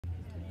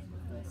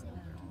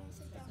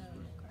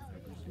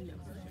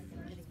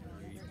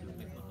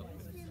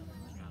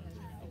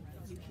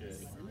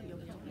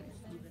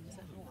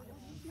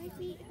My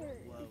feet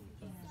hurt.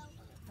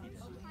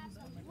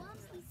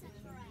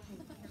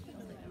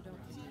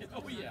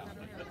 Oh yeah.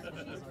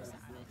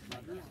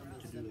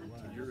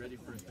 You're ready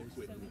for it to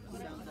quit.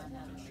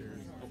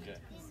 Okay.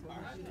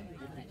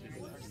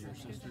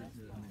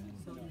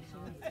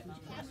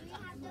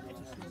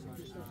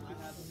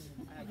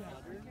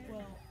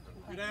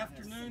 Good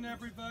afternoon,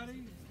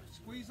 everybody.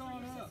 Squeeze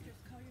on up.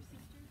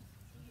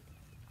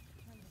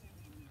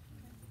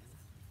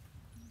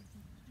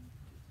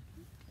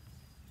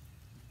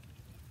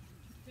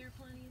 There are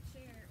plenty of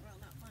chairs. Well,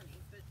 not plenty,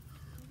 but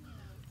you know.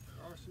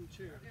 There are some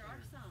chairs. There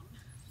are some.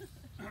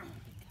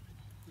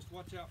 Just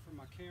watch out for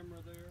my camera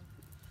there.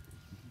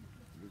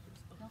 Feel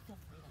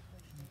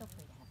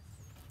free to have a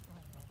seat.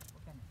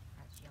 We're gonna,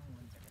 us young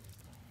ones are gonna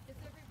stay.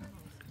 Is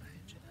everybody?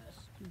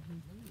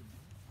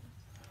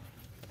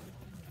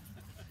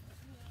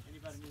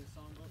 Anybody need a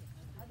songbook?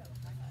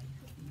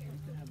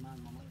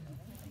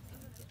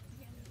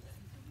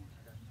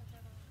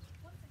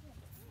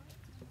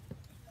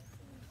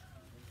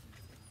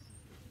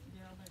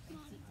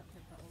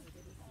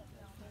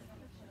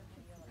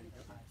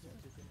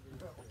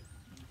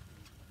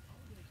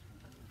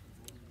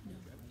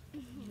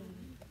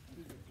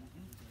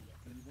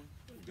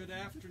 Good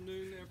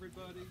afternoon,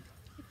 everybody.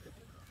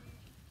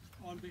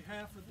 On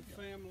behalf of the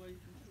family,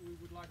 we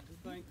would like to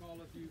thank all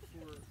of you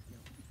for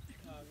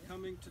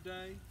coming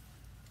today.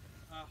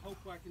 I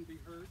hope I can be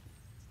heard.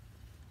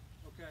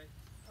 Okay.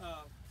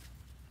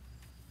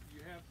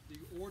 You have the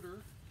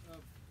order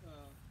of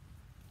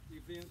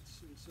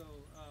events, and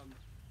so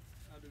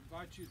I'd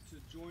invite you to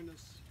join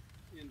us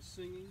in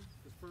singing.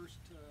 The first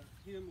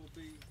hymn will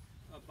be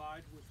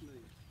Abide With Me.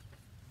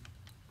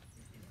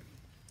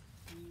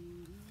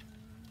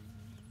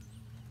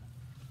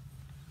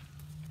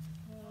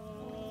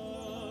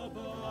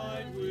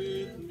 Abide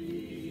with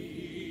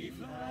me,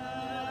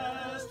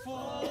 fast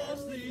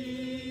falls the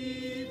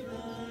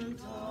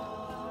eventide.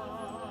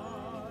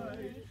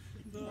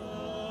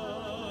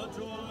 The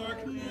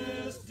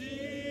darkness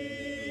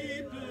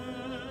deepens,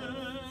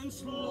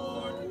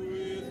 Lord,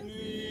 with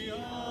me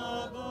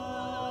abide.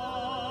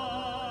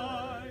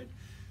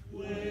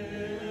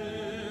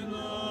 When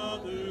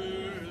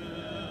other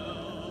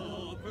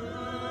helpers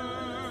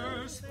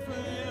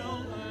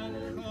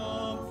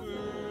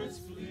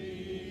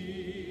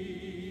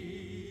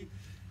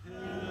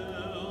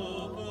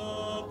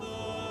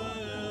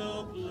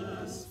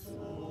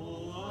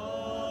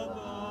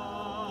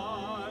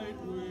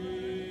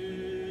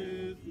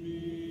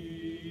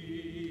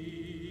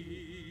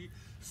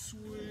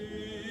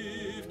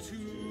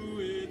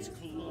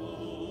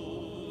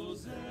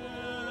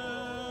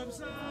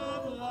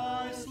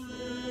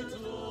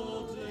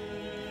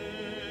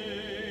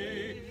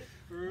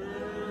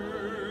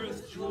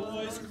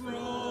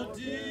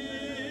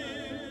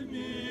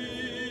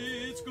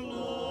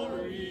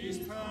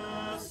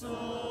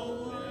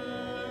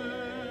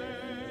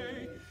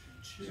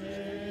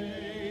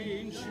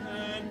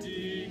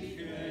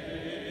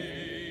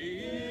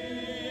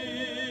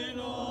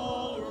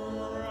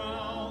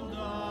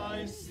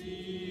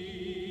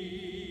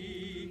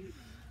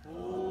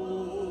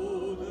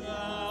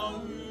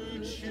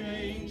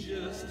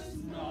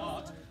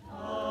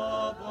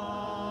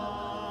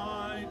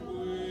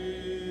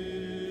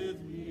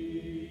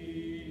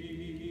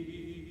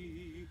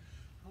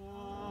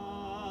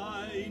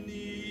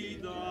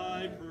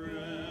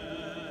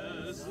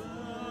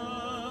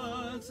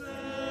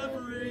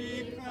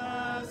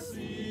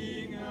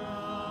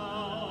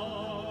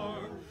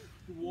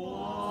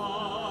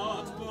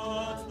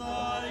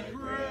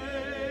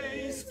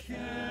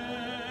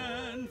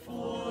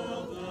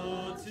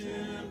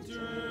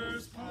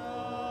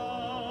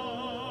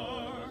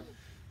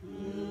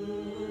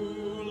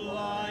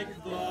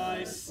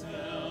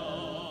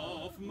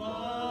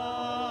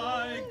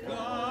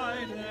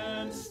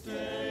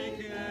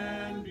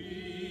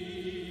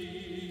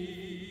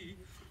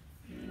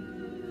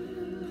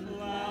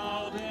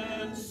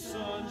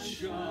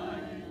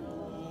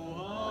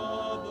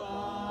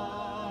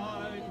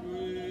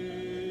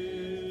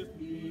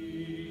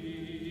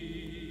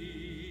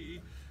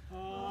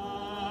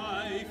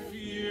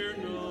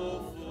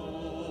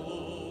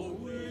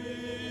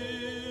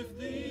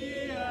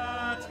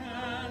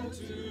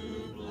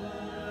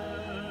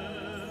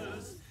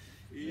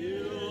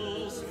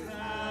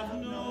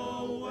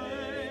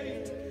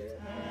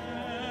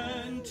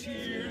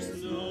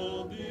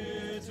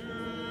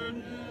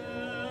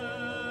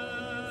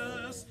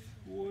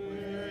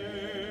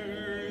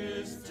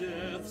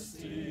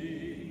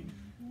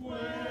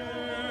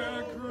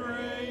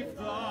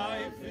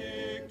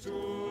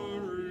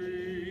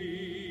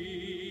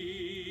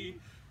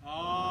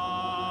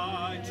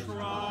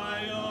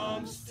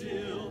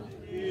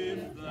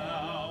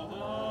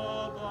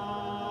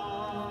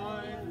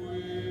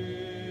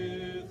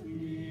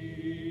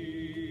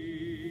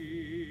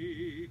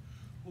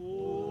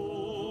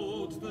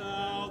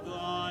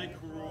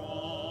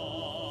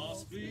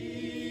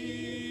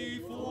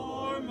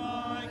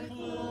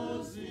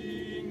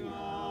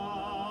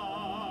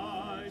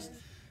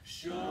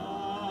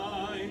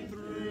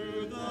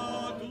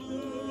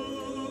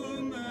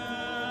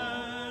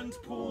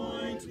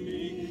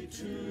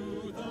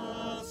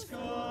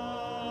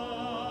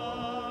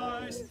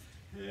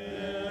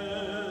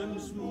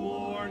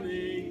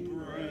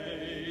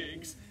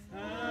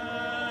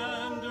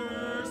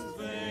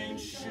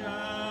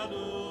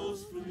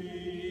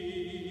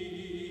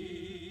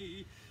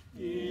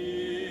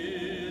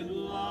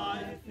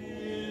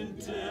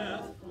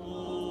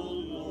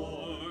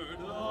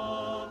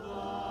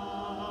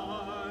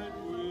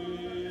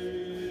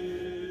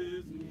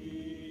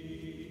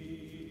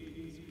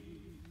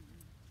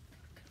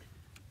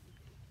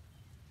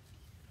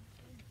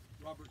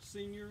Robert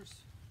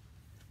Sr.'s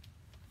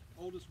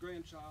oldest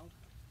grandchild,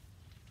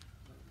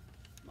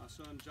 my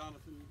son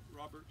Jonathan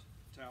Robert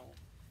Towell,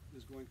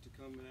 is going to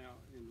come out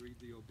and read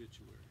the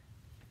obituary.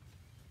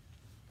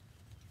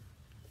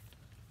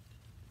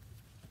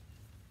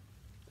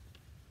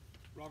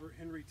 Robert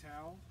Henry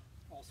Towell,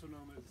 also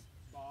known as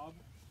Bob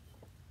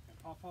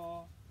and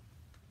Papa,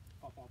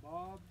 Papa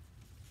Bob,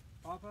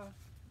 Papa.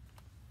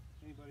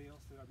 Anybody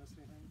else? Did I miss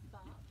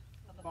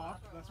anything? Bob,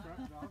 that's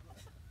right, Bob.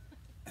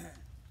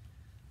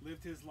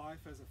 Lived his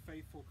life as a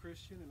faithful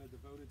Christian and a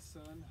devoted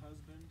son,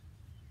 husband,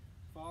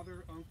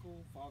 father,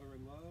 uncle,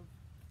 father-in-law,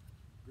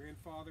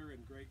 grandfather, and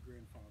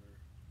great-grandfather.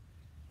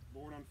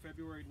 Born on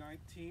February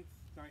 19th,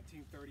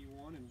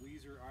 1931 in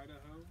Weiser,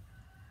 Idaho,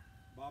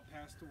 Bob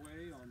passed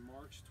away on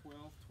March 12,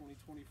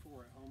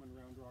 2024 at home in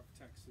Round Rock,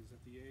 Texas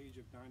at the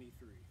age of 93.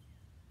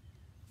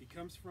 He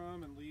comes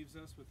from and leaves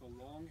us with a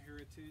long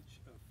heritage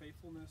of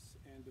faithfulness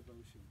and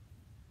devotion.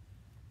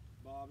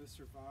 Bob is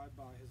survived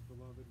by his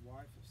beloved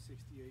wife of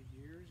 68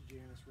 years,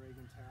 Janice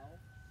Reagan Towell,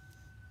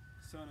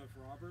 son of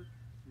Robert,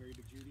 married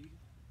to Judy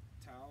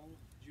Towell,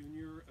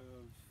 Jr.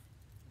 of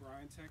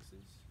Bryan,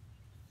 Texas,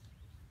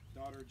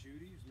 daughter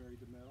Judy, who's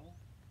married to Mel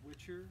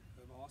Witcher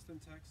of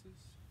Austin,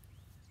 Texas,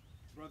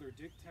 brother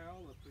Dick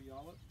Towell of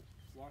Puyallup,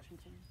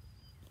 Washington,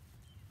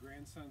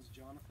 grandsons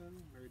Jonathan,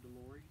 married to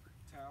Lori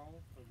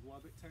Towell of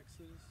Lubbock,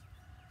 Texas,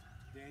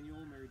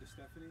 Daniel, married to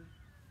Stephanie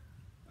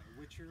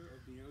Witcher of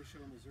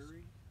Neosho,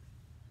 Missouri,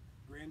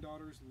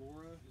 granddaughters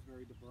Laura, who's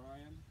married to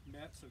Brian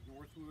Metz of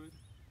Northwood,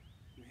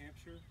 New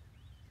Hampshire,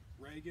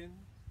 Reagan,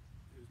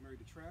 who's married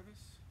to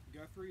Travis,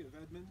 Guthrie of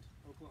Edmond,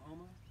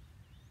 Oklahoma,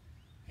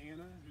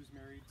 Hannah, who's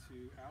married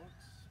to Alex,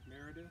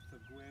 Meredith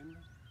of Gwen,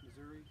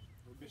 Missouri,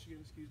 or Michigan,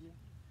 excuse me,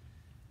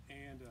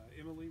 and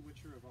Emily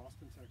Witcher of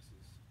Austin,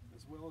 Texas,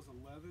 as well as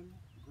 11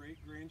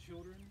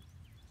 great-grandchildren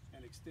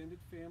and extended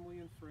family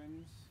and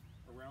friends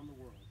around the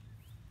world.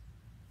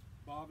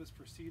 Bob is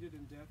preceded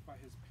in death by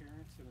his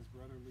parents and his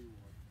brother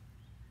Leroy.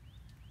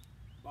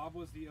 Bob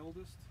was the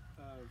eldest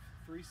of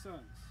 3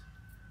 sons.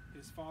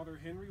 His father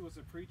Henry was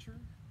a preacher,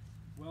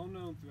 well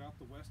known throughout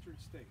the western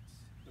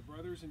states. The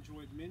brothers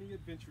enjoyed many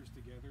adventures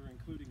together,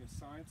 including a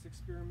science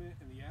experiment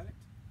in the attic,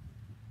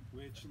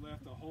 which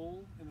left a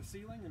hole in the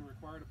ceiling and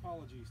required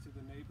apologies to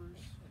the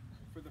neighbors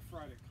for the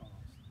fright it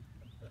caused.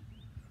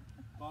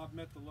 Bob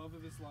met the love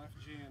of his life,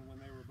 Jan, when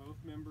they were both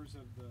members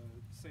of the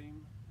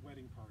same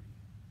wedding party.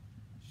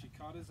 She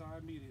caught his eye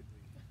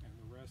immediately, and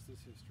the rest is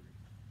history.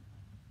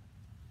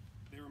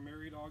 They were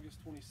married August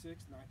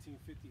 26,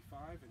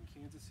 1955 in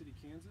Kansas City,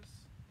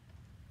 Kansas,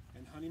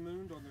 and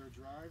honeymooned on their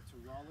drive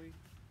to Raleigh,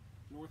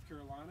 North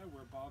Carolina,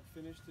 where Bob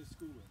finished his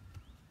schooling.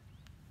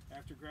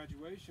 After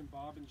graduation,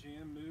 Bob and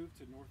Jan moved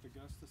to North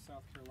Augusta,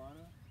 South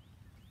Carolina,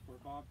 where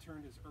Bob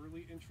turned his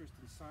early interest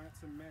in science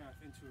and math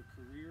into a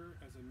career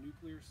as a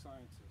nuclear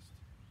scientist,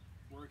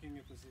 working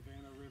at the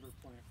Savannah River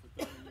plant for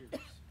 30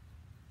 years.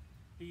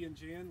 He and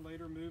Jan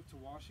later moved to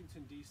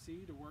Washington,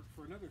 D.C. to work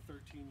for another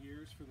 13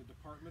 years for the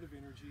Department of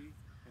Energy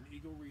and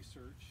Eagle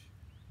Research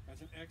as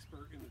an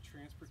expert in the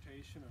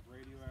transportation of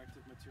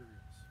radioactive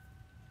materials.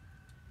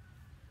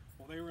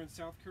 While they were in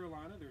South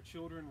Carolina, their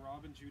children,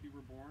 Rob and Judy,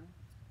 were born.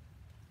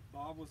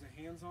 Bob was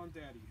a hands-on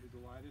daddy who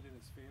delighted in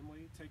his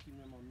family, taking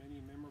them on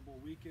many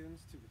memorable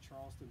weekends to the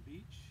Charleston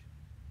beach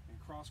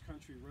and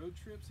cross-country road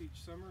trips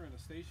each summer in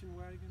a station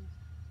wagon,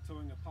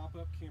 towing a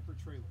pop-up camper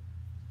trailer.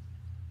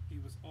 He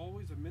was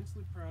always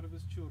immensely proud of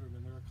his children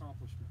and their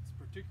accomplishments,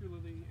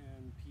 particularly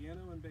in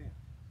piano and band.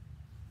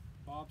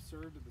 Bob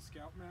served as the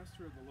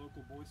scoutmaster of the local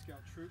Boy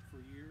Scout troop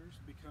for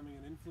years, becoming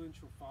an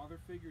influential father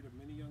figure to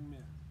many young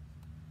men.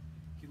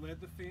 He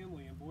led the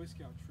family and Boy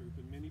Scout troop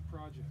in many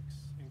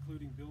projects,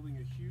 including building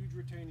a huge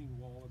retaining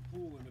wall and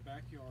pool in the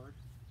backyard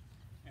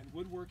and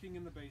woodworking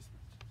in the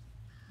basement.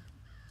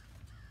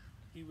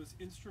 He was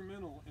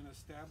instrumental in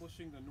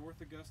establishing the North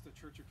Augusta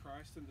Church of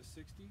Christ in the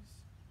 60s,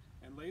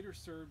 and later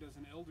served as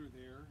an elder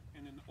there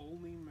and in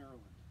Olney,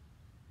 Maryland.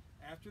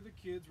 After the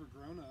kids were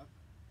grown up,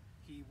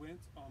 he went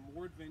on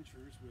more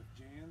adventures with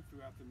Jan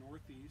throughout the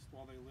Northeast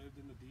while they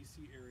lived in the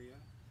DC area,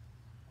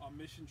 on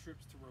mission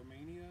trips to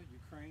Romania,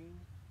 Ukraine,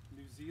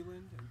 New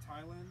Zealand, and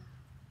Thailand,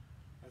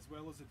 as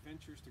well as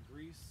adventures to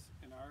Greece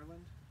and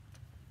Ireland.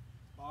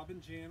 Bob and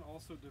Jan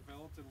also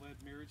developed and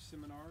led marriage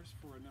seminars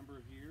for a number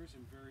of years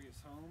in various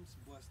homes,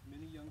 blessed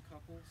many young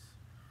couples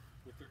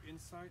with their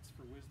insights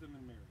for wisdom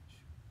in marriage.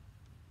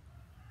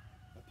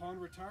 Upon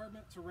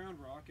retirement to Round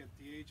Rock at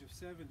the age of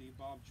 70,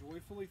 Bob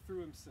joyfully threw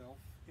himself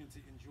into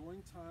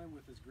enjoying time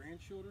with his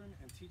grandchildren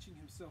and teaching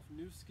himself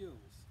new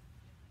skills,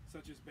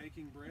 such as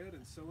baking bread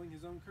and sewing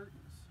his own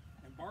curtains,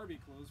 and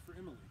Barbie clothes for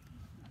Emily.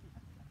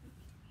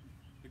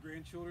 The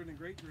grandchildren and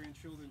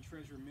great-grandchildren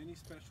treasure many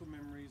special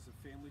memories of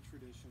family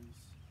traditions,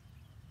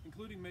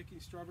 including making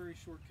strawberry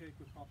shortcake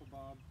with Papa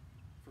Bob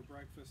for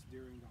breakfast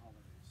during the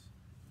holidays.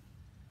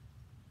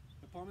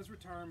 Upon his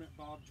retirement,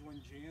 Bob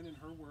joined Jan in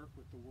her work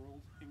with the World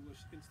English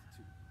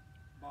Institute.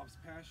 Bob's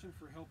passion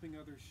for helping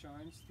others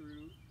shines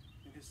through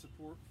in his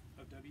support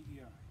of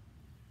WEI.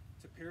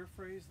 To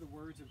paraphrase the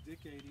words of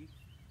Dick Adie,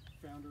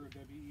 founder of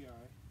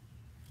WEI.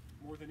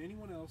 More than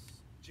anyone else,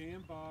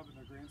 Jan, Bob, and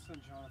their grandson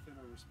Jonathan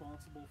are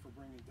responsible for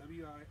bringing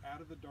WI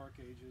out of the dark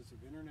ages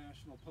of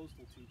international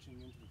postal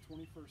teaching into the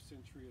 21st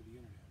century of the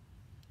internet.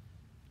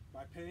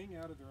 By paying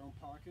out of their own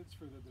pockets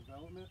for the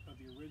development of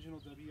the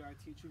original WI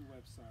teaching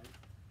website,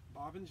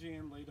 Bob and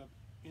Jan laid up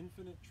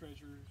infinite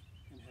treasures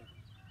in heaven.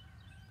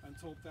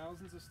 Untold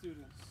thousands of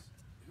students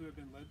who have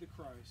been led to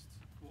Christ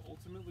will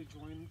ultimately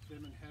join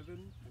them in heaven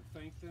and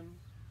thank them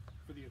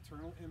for the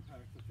eternal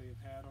impact that they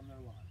have had on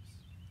their lives.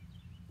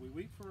 We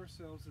weep for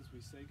ourselves as we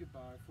say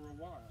goodbye for a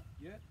while,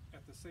 yet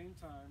at the same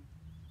time,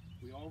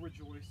 we all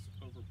rejoice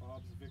over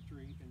Bob's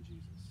victory in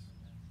Jesus.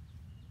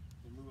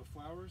 In lieu of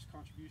flowers,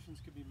 contributions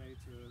can be made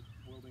to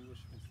World English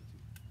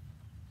Institute.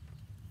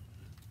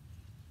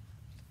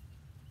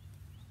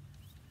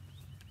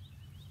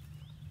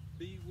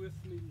 Be with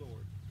me,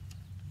 Lord.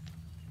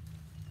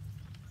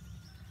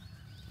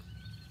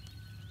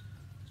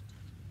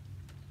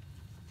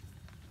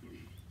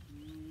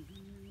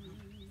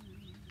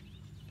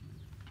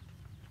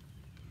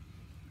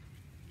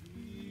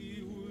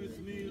 Be with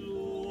me,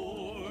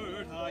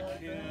 Lord. I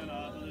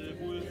cannot live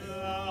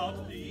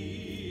without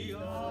thee.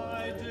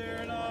 I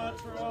dare not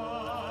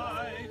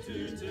try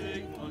to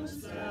take one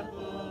step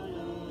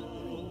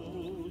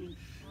alone.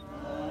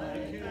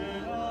 I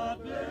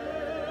cannot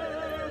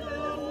bear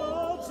the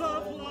loads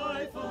of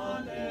life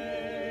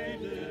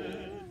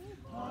unaided.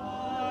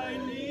 I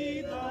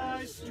need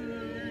thy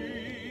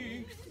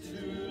strength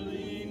to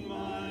lean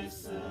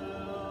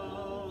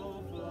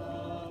myself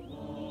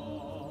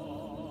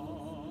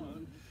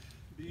upon.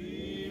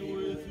 Be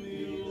with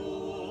me,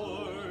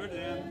 Lord,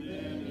 and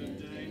then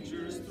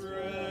dangers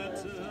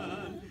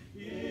threaten.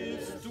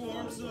 If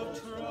storms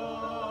of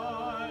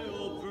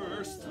trial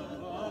burst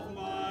above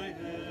my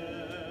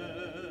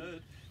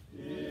head,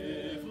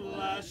 if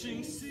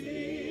lashing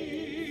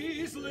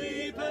seas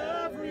leap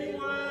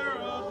everywhere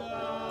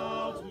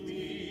about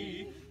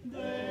me,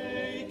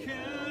 they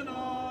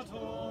cannot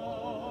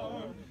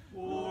harm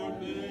or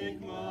make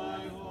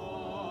my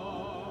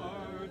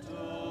heart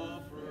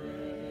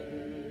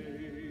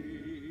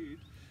afraid.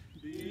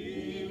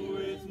 Be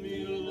with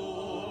me,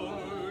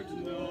 Lord,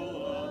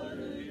 no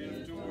other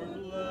gift or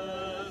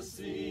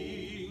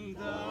blessing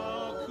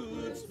thou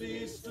couldst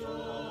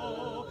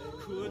bestow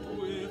could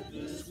with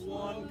this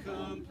one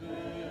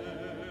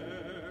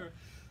compare.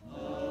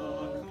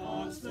 A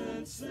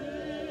constant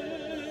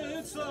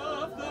sense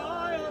of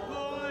thy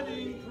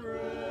abiding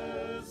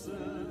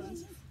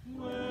presence,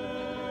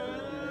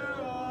 where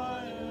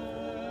I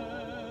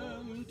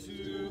am,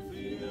 to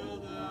feel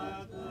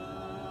that thou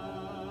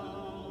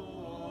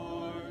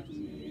art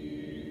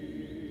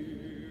near.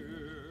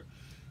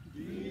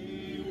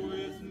 Be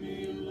with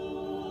me,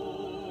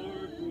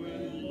 Lord,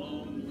 when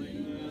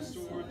loneliness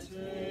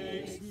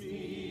o'ertakes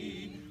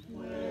me,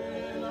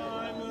 when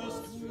I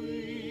must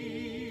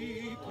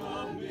weep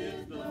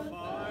amid the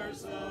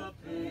fires of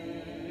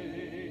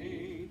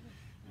pain,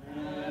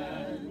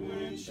 and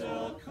when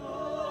shall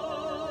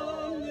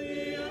come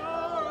the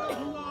hour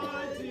of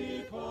my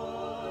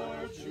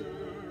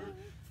departure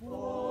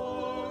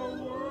for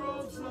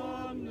worlds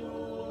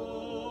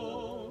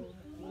unknown.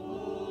 O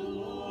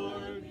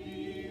Lord,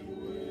 be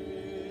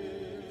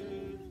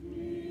with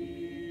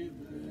me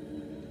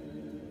then.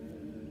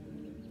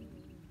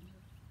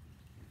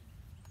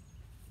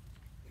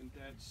 And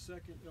Dad's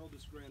second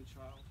eldest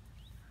grandchild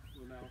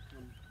will now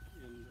come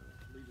and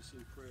lead us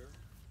in prayer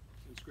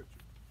and scripture.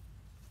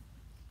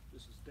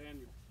 This is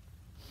Daniel.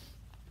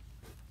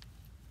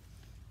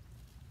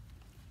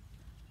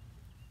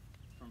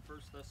 From 1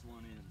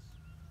 Thessalonians.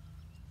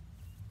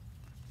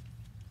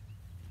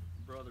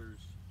 Brothers,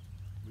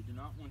 we do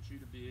not want you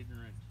to be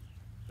ignorant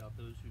about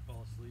those who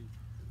fall asleep,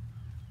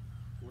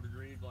 or to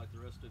grieve like the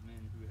rest of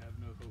men who have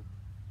no hope.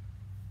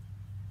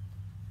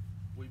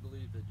 We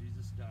believe that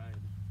Jesus died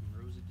and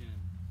rose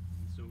again,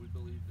 and so we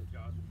believe that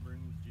God will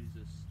bring with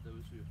Jesus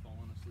those who have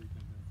fallen asleep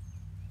in him.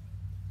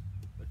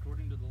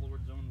 According to the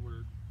Lord's own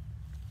word,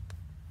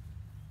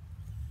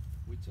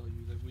 we tell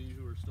you that we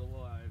who are still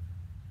alive,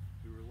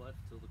 who are left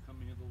till the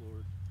coming of the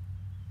Lord,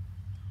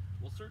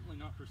 will certainly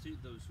not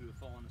precede those who have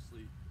fallen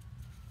asleep.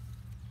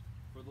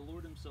 For the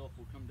Lord himself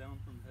will come down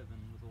from heaven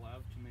with a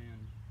loud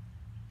command,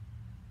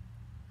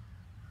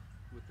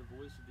 with the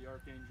voice of the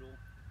archangel,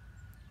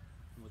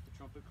 and with the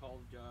trumpet call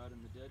of God,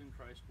 and the dead in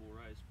Christ will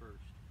rise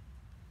first.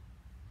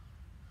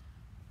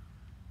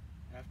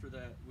 After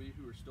that, we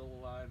who are still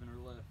alive and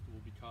are left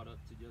will be caught up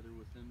together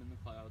with them in the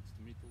clouds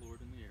to meet the Lord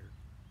in the air,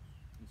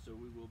 and so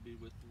we will be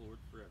with the Lord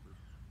forever.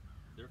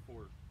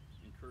 Therefore,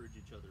 encourage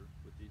each other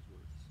with these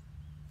words.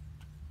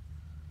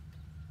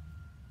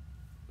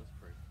 Let's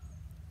pray.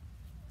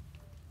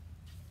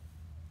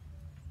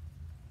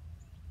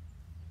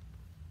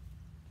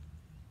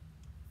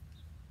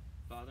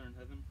 Father in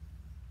heaven,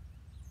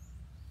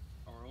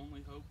 our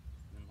only hope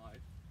in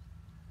life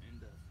and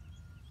death,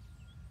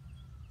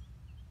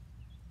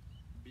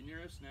 be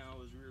near us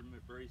now as we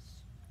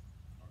embrace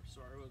our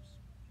sorrows,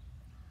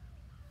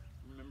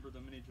 remember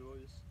the many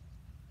joys,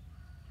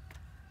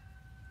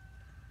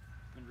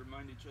 and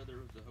remind each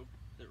other of the hope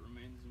that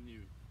remains in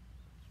you.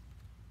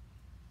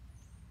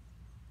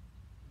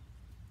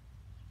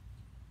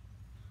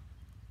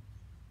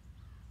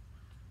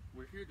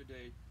 We're here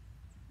today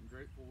in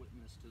grateful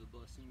witness to the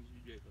blessings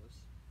you gave us.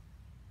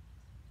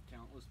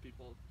 Countless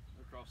people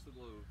across the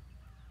globe,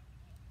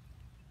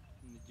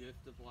 and the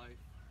gift of life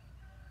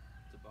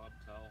to Bob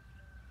Towell,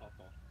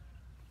 Papa,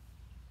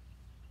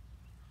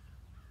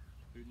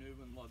 who knew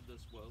and loved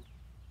us well,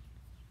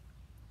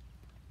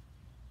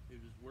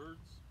 whose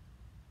words,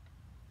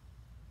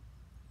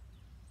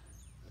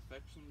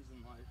 affections,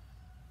 and life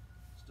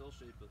still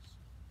shape us,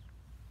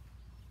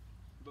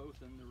 both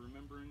in the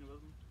remembering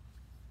of them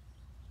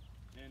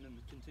and in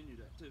the continued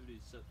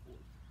activities set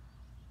forth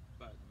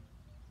by them.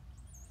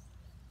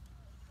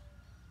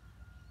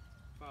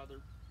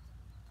 Father,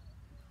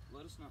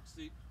 let us not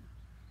seek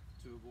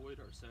to avoid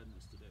our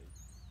sadness today.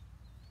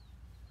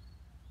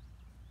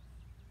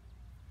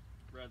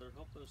 Rather,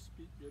 help us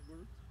speak good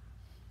words,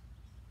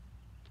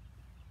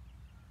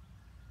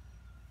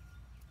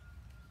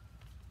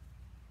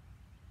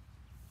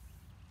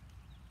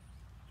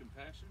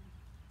 compassion,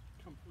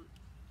 comfort,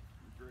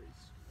 and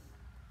grace.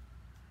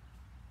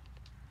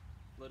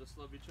 Let us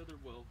love each other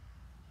well,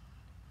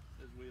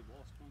 as we have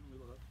lost one we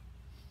love.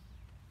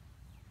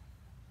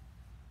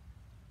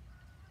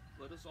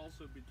 Let us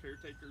also be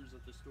caretakers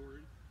of the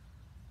story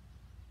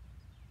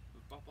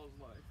of Papa's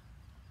life,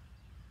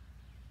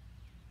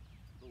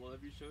 the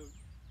love you showed,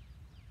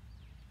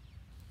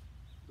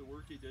 the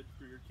work he did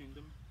for your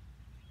kingdom,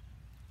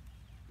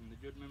 and the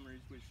good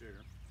memories we share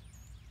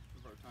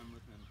of our time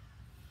with him.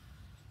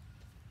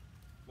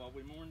 While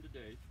we mourn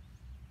today,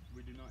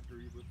 we do not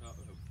grieve without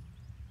hope.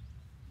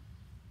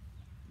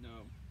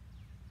 No,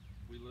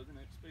 we live in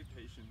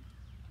expectation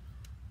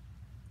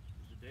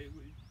of the day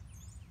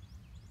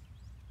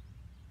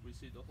we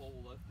see the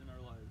hole left in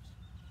our lives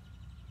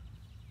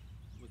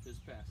with his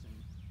passing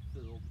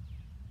filled.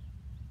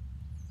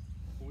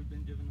 For we've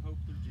been given hope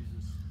through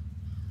Jesus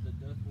that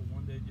death will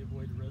one day give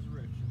way to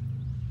resurrection.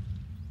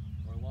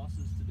 Our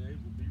losses today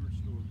will be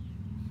restored,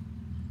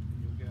 and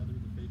you'll gather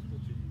the faithful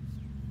to you.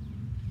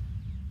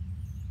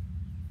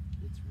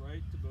 It's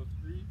right to both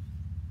grieve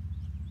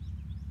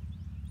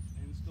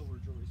and still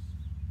rejoice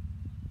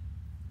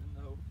in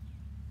the hope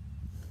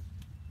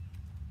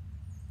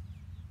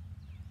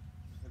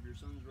of your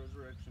Son's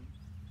resurrection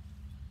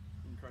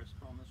and Christ's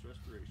promised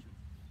restoration.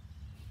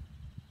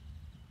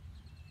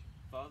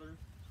 Father,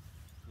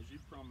 as you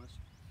promised,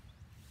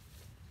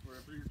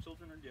 wherever your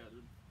children are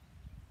gathered,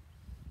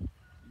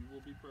 you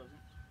will be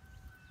present.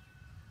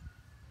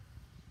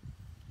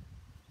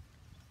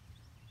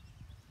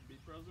 Be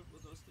present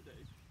with us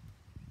today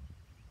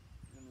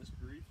in this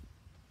grief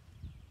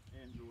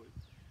and joy.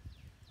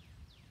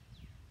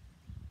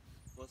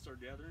 Bless our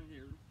gathering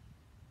here,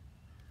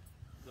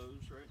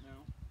 those right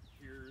now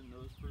here and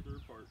those further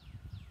apart,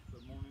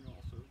 but mourning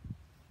also.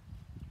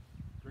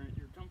 Grant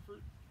your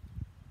comfort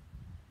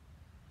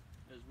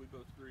as we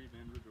both grieve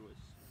and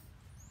rejoice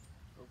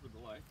over the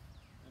life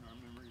and our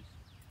memories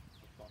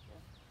of Papa.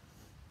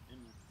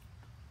 Amen.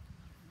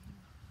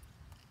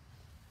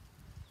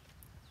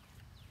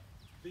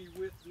 Be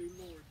with me,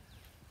 Lord.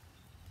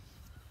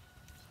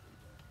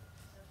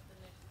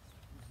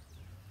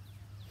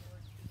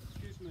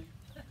 Excuse me.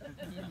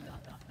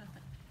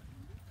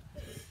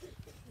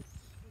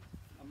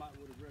 I might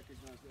would have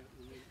recognized that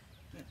in a minute.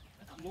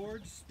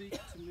 Lord, speak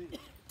to me.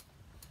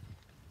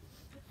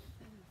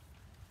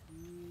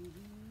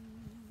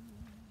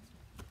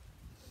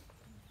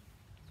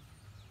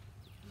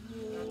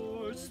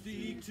 Lord,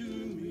 speak to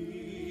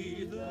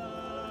me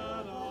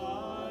that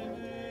I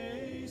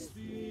may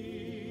speak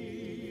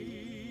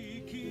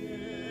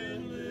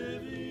in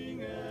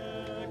living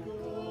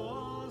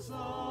echoes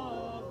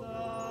of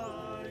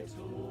thy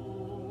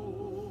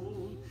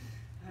tone.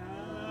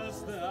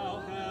 As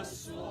thou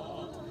hast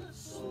sought,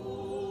 so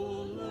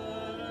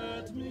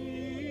let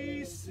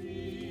me seek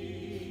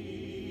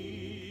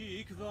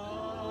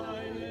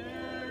thine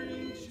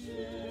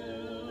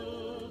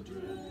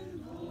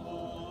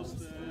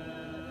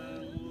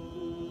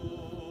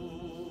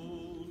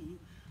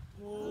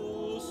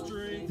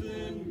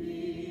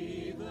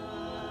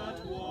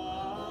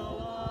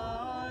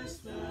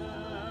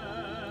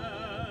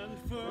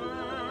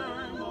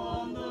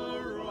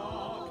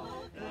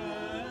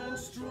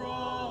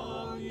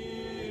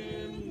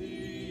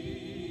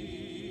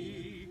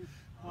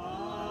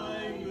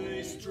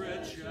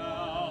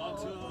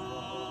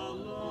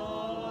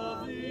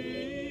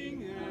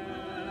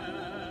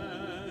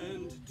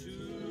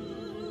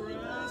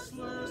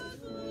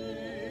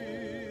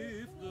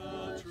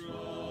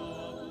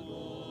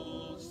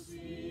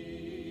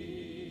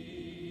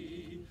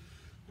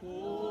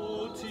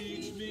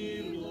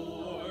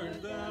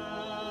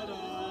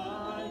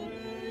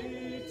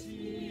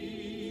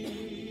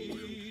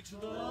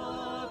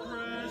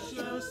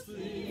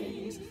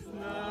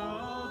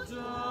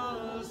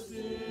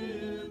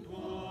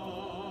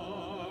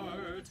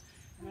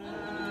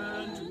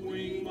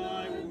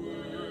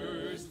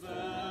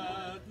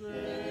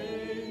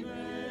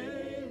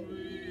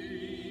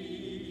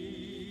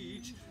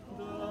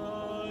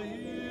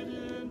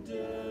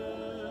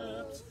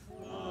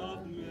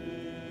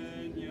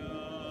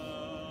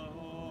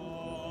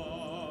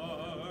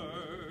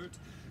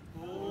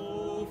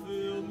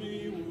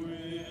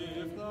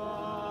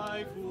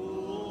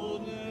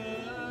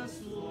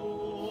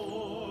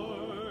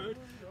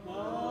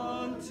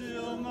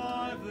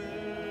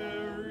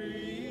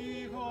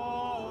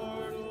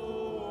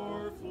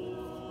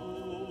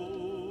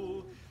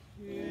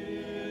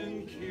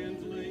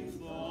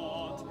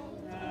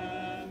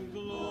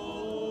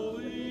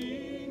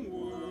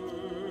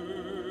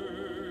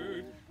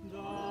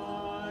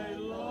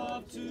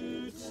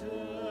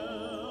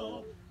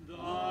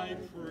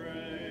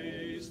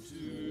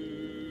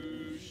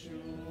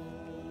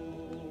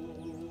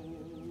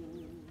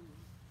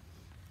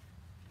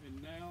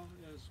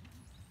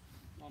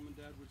Mom and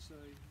Dad would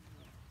say,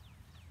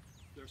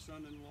 their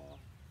son-in-law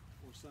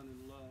or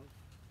son-in-law,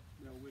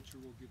 Mel Witcher,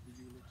 will give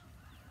the eulogy.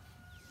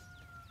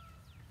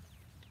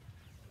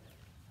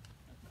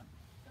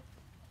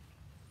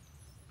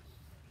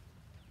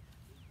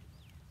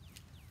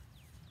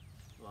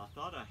 Well, I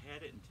thought I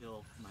had it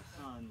until my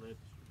son led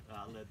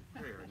the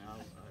prayer.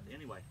 Now,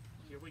 anyway,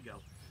 here we go.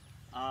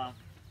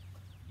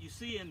 You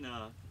see in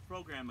the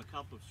program a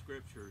couple of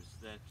scriptures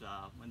that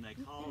when they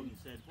called and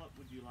said, what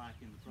would you like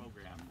in the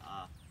program?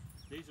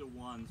 These are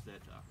ones that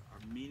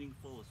are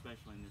meaningful,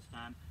 especially in this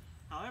time.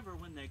 However,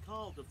 when they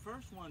called, the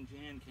first one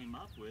Jan came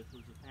up with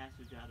was a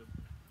passage out of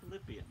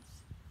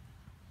Philippians.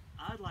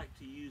 I'd like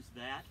to use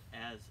that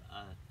as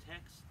a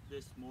text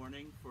this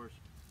morning or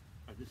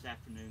this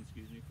afternoon,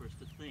 for us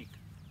to think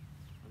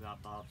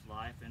about Bob's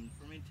life and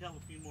for me to tell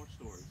a few more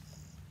stories.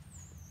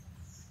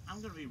 I'm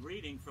going to be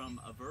reading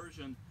from a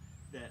version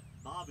that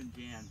Bob and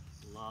Jan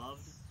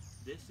loved.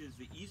 This is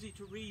the easy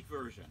to read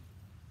version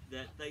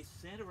that they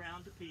sent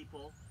around to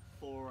people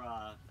for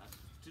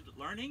to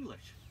learn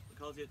English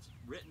because it's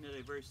written at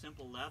a very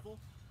simple level.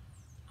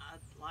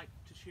 I'd like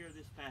to share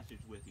this passage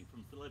with you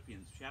from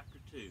Philippians chapter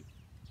 2.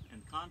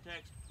 In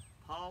context,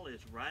 Paul is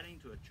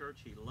writing to a church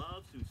he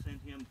loves who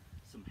sent him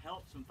some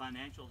help, some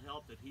financial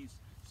help that he's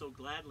so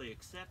gladly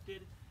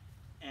accepted,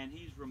 and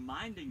he's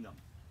reminding them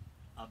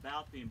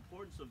about the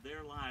importance of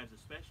their lives,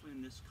 especially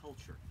in this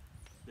culture,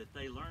 that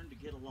they learn to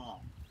get along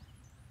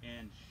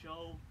and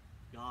show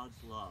God's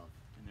love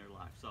in their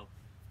life. So,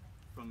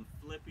 from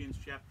Philippians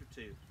chapter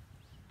 2,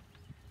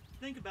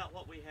 think about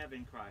what we have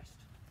in Christ,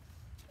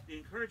 the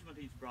encouragement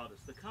he's brought us,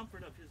 the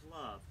comfort of his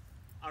love,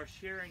 our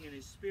sharing in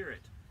his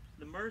spirit,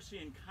 the mercy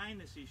and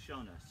kindness he's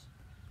shown us.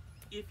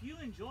 If you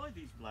enjoy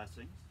these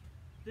blessings,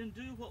 then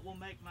do what will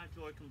make my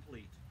joy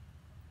complete.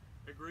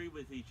 Agree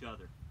with each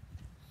other.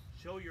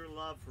 Show your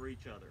love for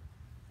each other.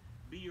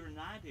 Be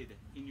united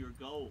in your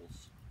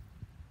goals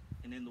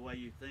and in the way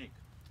you think.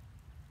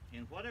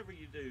 In whatever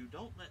you do,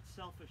 don't let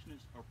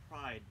selfishness or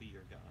pride be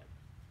your guide.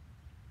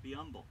 Be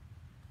humble.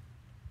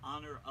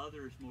 Honor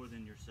others more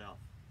than yourself.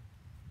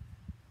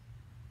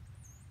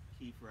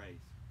 Key phrase.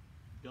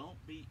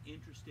 Don't be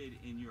interested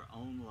in your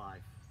own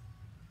life,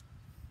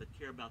 but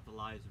care about the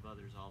lives of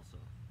others also.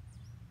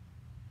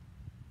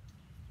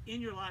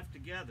 In your life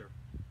together,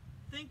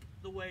 think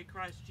the way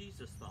Christ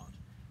Jesus thought.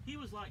 He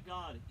was like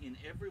God in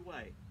every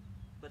way,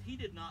 but he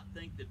did not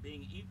think that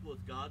being equal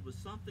with God was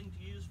something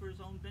to use for his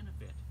own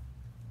benefit.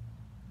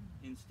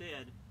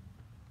 Instead,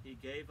 he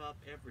gave up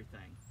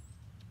everything,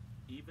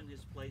 even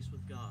his place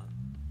with God.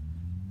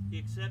 He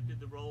accepted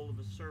the role of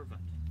a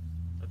servant,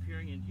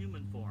 appearing in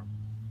human form.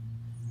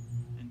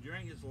 And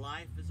during his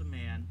life as a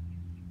man,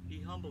 he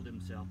humbled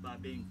himself by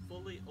being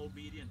fully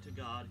obedient to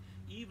God,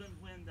 even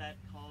when that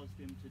caused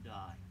him to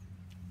die.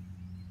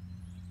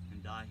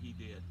 And die he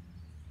did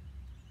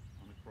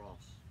on a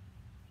cross.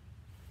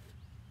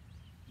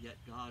 Yet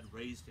God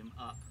raised him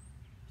up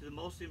to the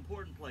most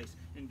important place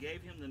and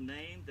gave him the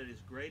name that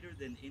is greater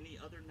than any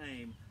other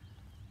name.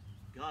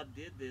 God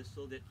did this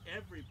so that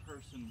every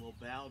person will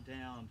bow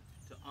down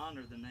to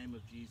honor the name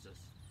of Jesus.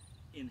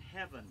 In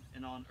heaven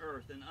and on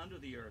earth and under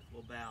the earth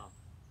will bow.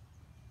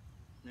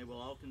 And they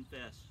will all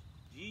confess,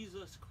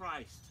 Jesus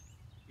Christ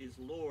is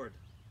Lord.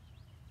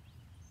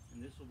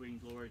 And this will bring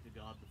glory to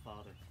God the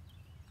Father.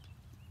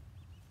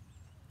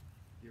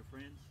 Dear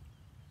friends,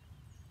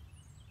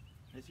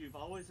 as you've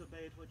always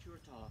obeyed what you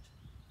were taught,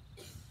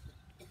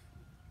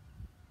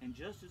 and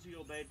just as you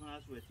obeyed when I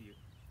was with you,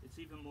 it's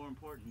even more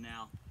important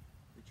now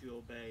that you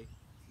obey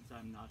since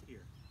I'm not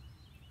here.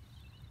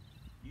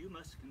 You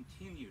must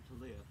continue to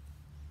live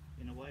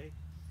in a way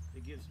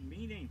that gives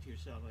meaning to your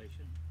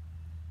salvation.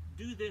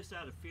 Do this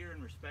out of fear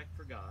and respect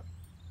for God.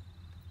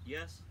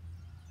 Yes,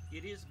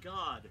 it is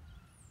God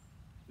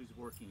who's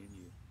working in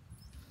you.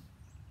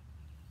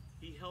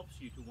 He helps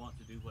you to want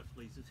to do what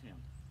pleases him.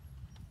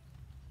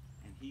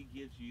 And he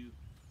gives you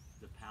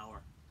the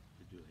power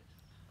to do it.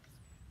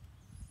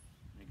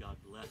 May God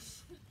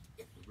bless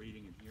the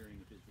reading and hearing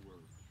of his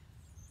word.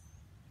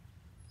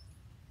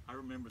 I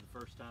remember the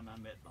first time I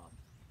met Bob.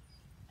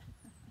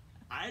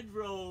 I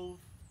drove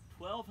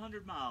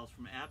 1,200 miles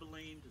from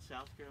Abilene to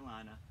South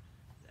Carolina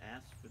to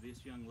ask for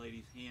this young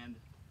lady's hand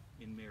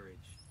in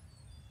marriage.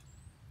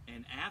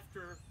 And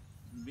after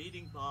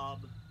meeting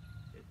Bob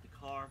at the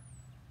car,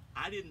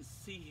 I didn't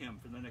see him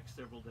for the next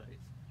several days.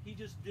 He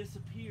just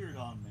disappeared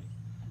on me.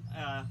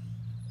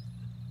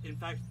 In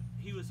fact,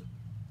 he was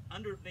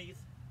underneath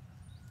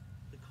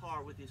the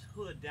car with his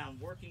hood down,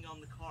 working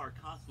on the car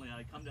constantly.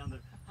 I'd come down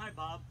there, hi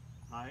Bob,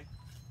 hi.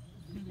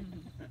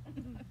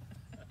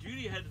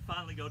 Judy had to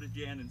finally go to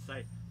Jan and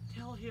say,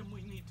 tell him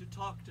we need to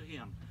talk to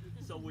him.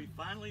 So we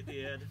finally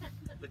did.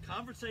 The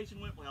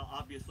conversation went well,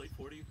 obviously,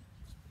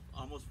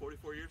 almost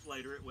 44 years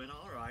later, it went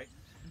all right.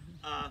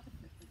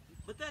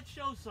 But that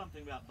shows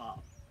something about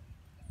Bob.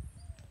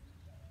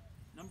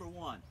 Number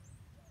one,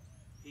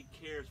 he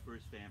cares for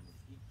his family.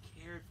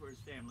 He cared for his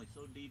family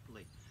so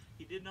deeply.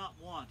 He did not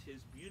want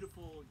his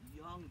beautiful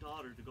young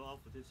daughter to go off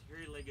with this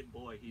hairy-legged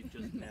boy he'd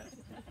just met.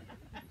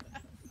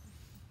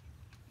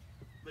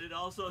 it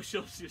also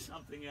shows you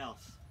something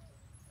else.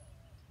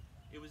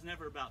 It was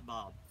never about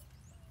Bob.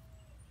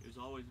 It was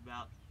always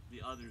about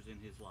the others in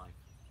his life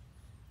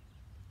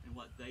and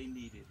what they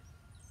needed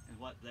and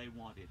what they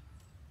wanted.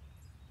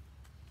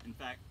 In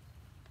fact,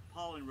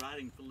 Paul, in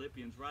writing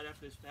Philippians, right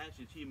after this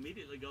passage, he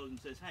immediately goes and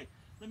says, hey,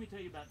 let me tell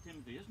you about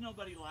Timothy. There's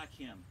nobody like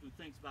him who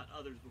thinks about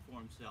others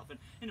before himself.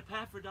 And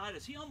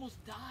Epaphroditus, he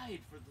almost died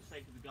for the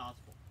sake of the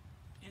gospel.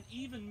 And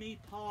even me,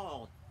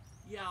 Paul,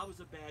 yeah, I was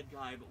a bad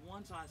guy, but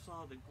once I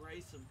saw the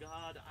grace of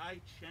God, I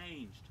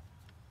changed.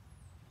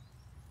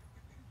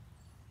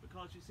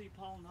 Because you see,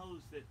 Paul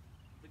knows that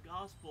the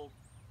gospel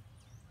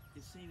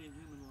is seen in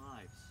human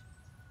lives.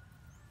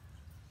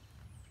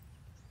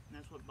 And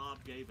that's what Bob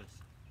gave us,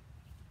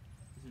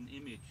 is an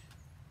image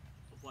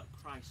of what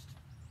Christ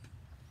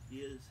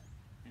is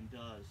and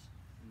does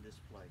in this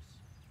place.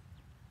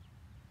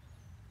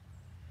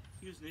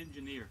 He was an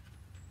engineer.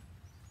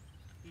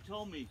 He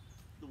told me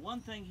the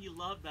one thing he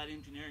loved about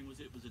engineering was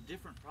it was a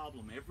different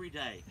problem every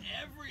day.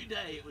 Every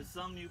day it was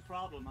some new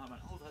problem. I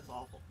went, oh, that's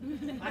awful.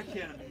 I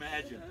can't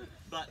imagine.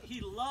 But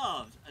he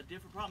loved a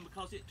different problem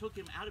because it took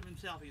him out of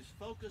himself. He was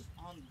focused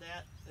on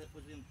that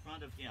was in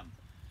front of him.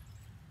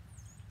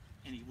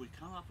 And he would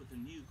come up with a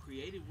new,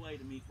 creative way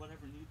to meet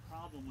whatever new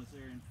problem was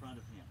there in front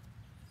of him.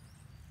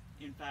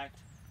 In fact,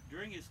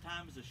 during his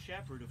time as a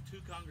shepherd of two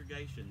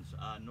congregations,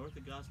 North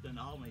Augusta and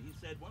Alma, he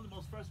said one of the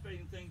most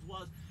frustrating things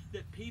was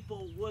that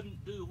people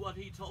wouldn't do what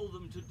he told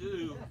them to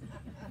do.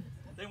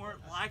 They weren't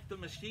like the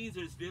machines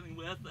he was dealing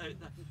with.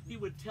 He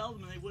would tell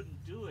them and they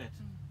wouldn't do it.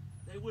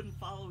 They wouldn't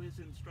follow his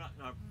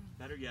or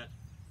better yet,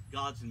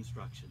 God's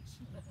instructions.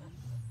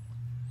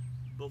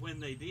 But when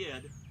they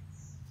did,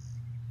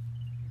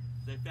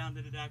 they found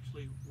that it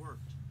actually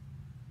worked.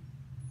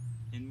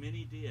 And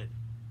many did.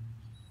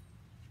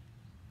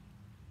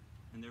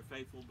 And they're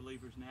faithful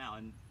believers now,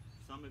 and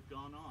some have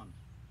gone on.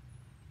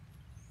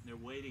 They're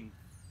waiting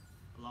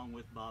along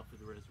with Bob for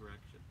the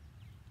resurrection.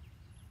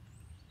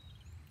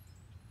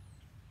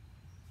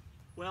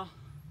 Well,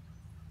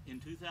 in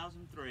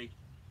 2003,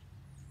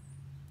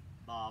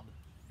 Bob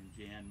and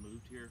Jan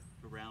moved here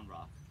to Round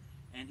Rock,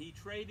 and he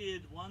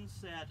traded one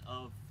set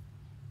of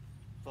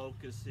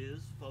foci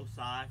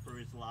for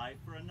his life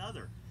for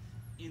another.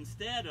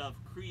 Instead of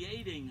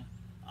creating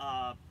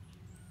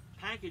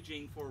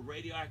packaging for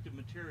radioactive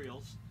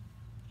materials,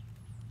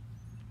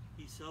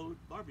 he sewed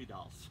Barbie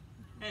dolls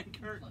and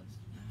curtains.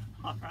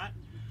 All right.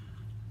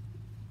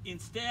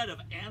 Instead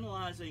of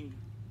analyzing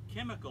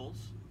chemicals,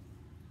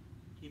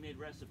 he made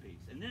recipes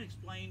and then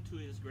explained to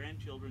his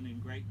grandchildren in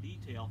great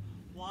detail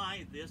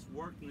why this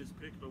worked in this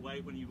particular way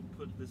when you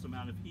put this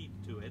amount of heat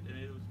to it.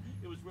 And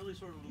it was really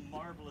sort of a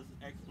marvelous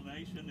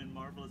explanation and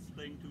marvelous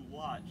thing to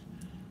watch.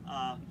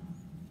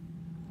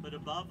 But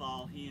above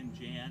all, he and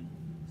Jan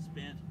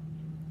spent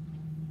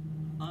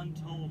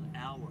untold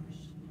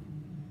hours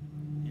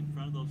in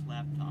front of those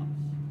laptops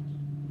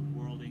with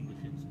World English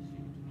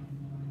Institute,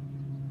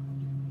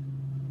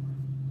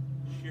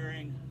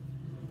 sharing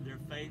their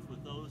faith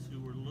with those who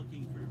were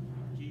looking for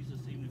Jesus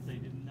even if they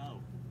didn't know,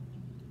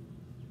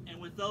 and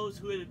with those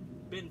who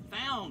had been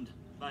found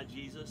by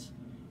Jesus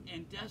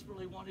and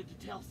desperately wanted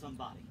to tell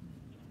somebody.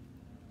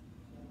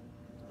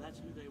 That's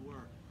who they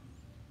were.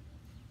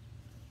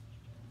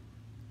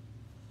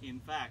 In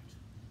fact,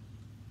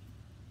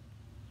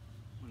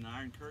 when the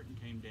Iron Curtain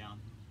came down,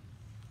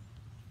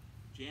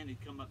 Jan had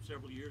come up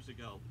several years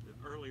ago,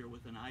 earlier,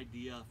 with an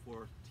idea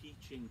for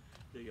teaching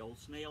the old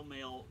snail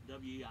mail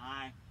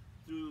WEI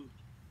through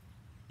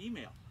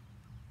email.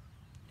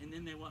 And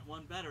then they went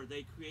one better.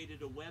 They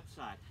created a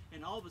website.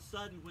 And all of a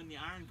sudden, when the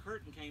Iron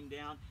Curtain came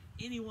down,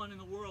 anyone in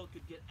the world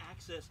could get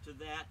access to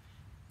that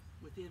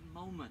within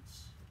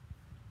moments.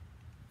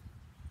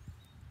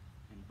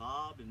 And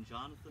Bob and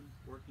Jonathan,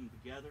 working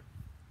together,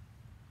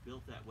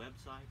 built that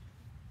website.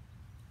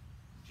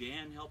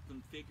 Jan helped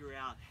them figure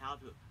out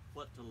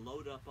what to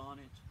load up on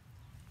it.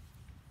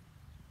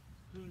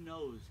 Who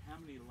knows how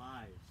many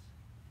lives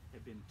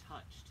have been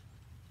touched?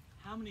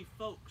 How many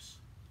folks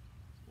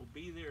will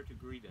be there to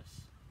greet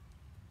us?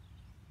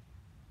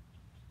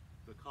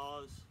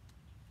 Because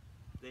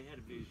they had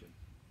a vision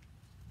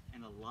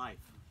and a life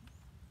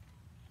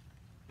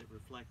that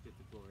reflected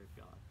the glory of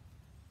God.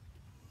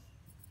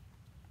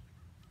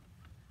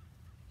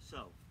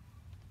 So,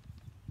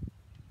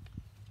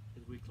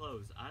 as we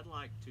close, I'd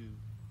like to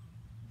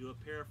do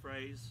a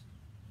paraphrase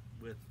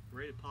with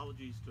great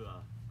apologies to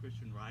a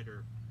Christian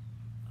writer,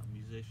 a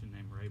musician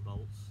named Ray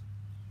Boltz.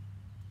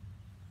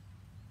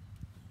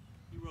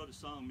 He wrote a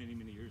song many,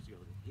 many years ago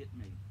that hit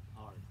me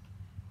hard.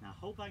 Now, I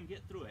hope I can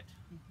get through it.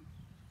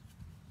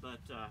 But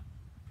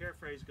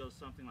paraphrase goes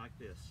something like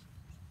this.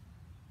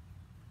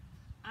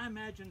 I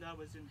imagined I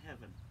was in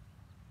heaven,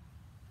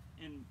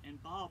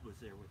 and Bob was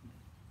there with me.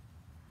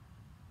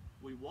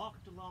 We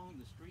walked along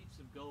the streets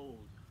of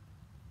gold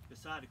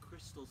beside a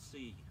crystal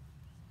sea.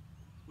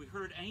 We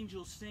heard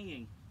angels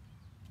singing,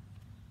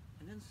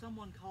 and then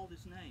someone called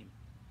his name.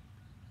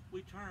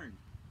 We turned.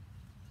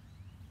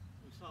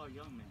 We saw a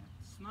young man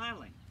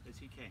smiling as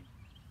he came.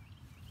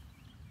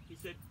 He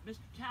said, Mr.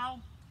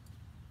 Towell,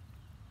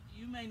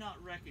 you may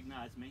not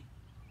recognize me,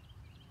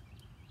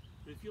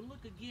 but if you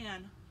look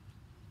again,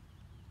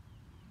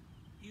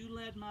 you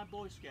led my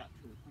Boy Scout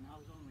troop when I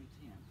was only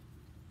 10.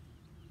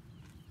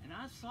 And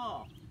I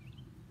saw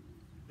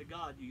the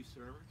God you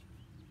serve,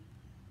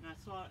 and I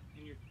saw it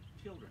in your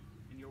children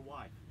and your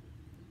wife.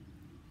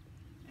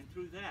 And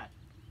through that,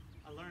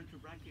 I learned to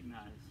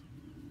recognize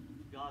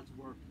God's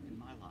work in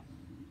my life.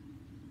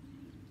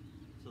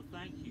 So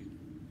thank you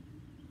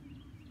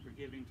for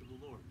giving to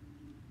the Lord.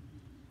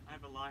 I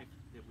have a life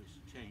that was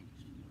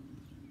changed.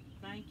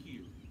 Thank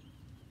you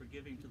for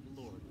giving to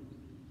the Lord.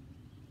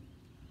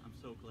 I'm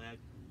so glad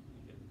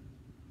you did.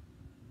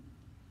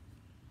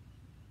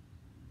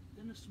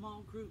 Then a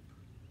small group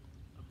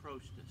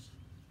approached us.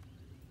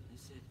 They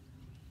said,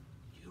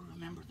 "Do you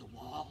remember the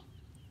wall?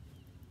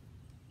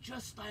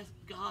 Just like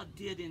God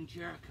did in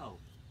Jericho.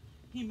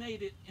 He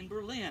made it in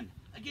Berlin.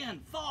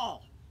 Again,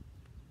 fall.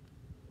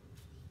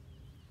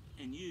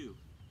 And you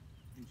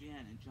and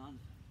Jan and Jonathan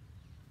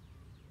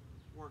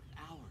worked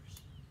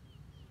hours.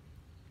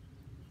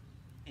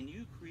 And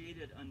you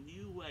created a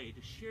new way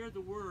to share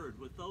the word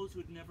with those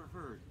who'd never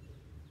heard.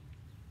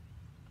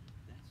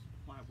 That's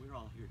why we're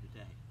all here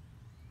today.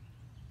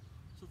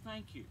 So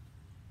thank you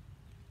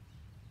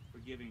for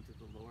giving to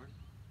the Lord.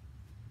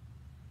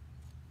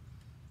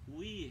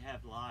 We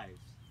have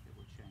lives that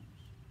were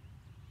changed.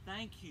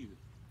 Thank you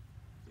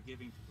for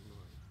giving to the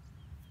Lord.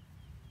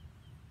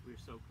 We're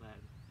so glad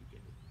you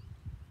gave.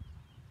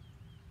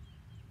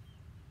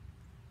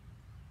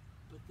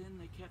 But then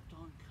they kept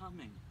on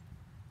coming.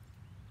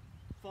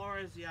 Far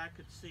as the eye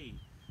could see,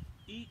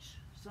 each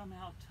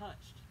somehow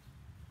touched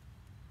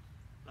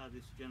by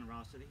this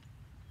generosity.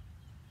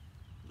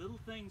 Little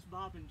things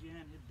Bob and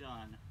Jan had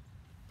done,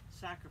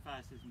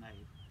 sacrifices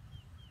made,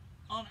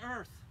 on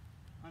earth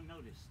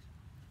unnoticed,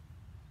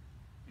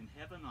 in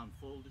heaven on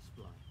full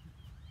display.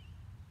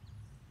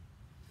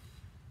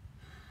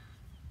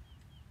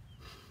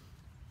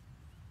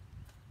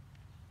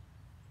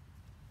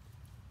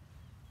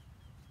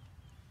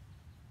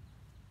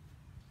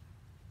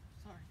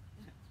 Sorry.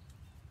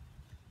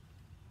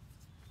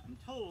 I'm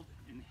told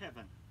in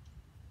heaven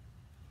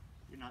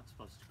you're not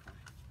supposed to cry.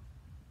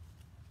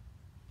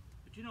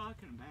 But you know, I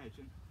can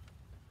imagine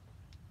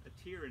a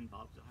tear in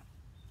Bob's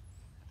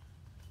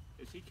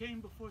eye as he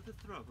came before the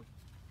throne.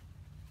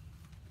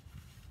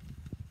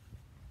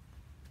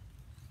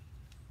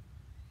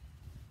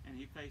 And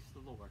he faced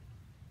the Lord,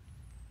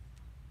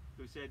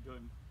 who said to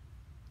him,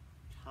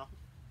 "Child,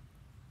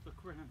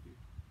 look around you.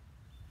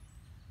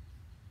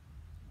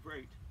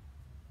 Great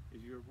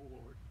is your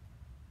reward."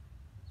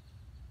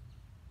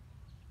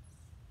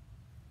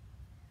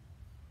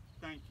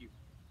 Thank you,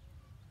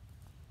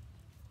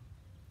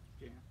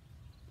 Jan.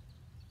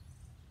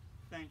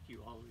 Thank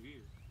you, all of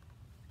you,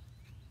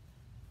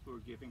 who are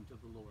giving to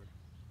the Lord.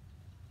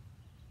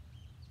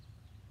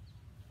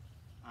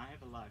 I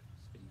have a life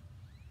that's been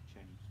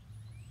changed.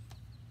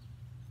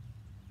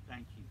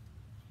 Thank you.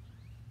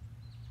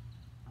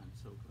 I'm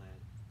so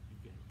glad you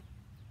gave.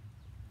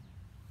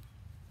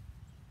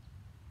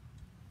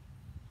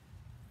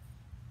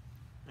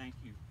 Thank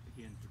you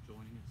again for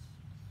joining us.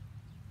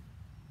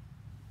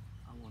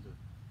 I want to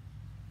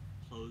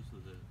close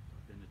with a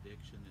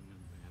benediction, and then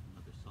we have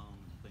another song,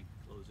 and I think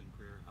closing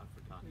prayer. I've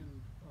forgotten.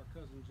 And our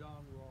cousin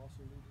John will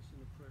also lead us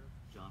in a prayer.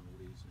 John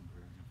will lead us in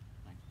prayer.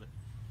 Thanks. But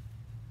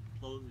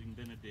closing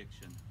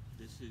benediction.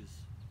 This is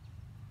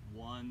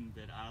one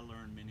that I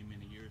learned many,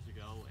 many years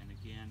ago, and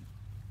again,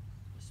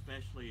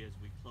 especially as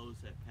we close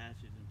that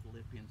passage in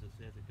Philippians that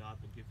says that God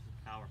will give us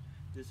the power.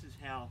 This is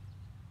how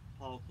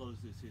Paul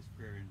closes his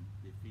prayer in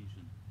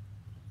Ephesians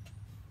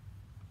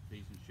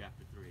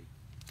chapter 3.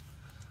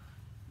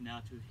 Now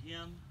to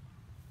him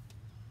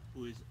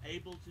who is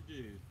able to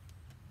do,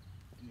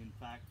 and in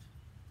fact,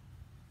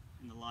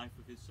 in the life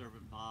of his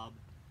servant Bob,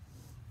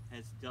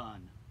 has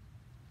done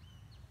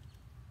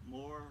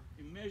more,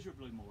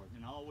 immeasurably more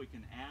than all we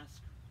can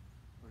ask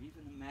or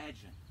even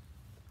imagine,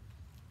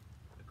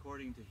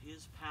 according to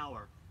his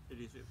power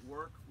that is at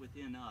work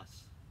within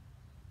us.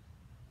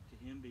 To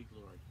him be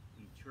glory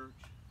in the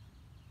church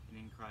and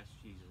in Christ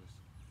Jesus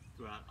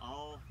throughout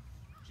all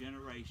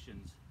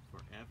generations,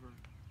 forever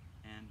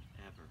and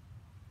ever.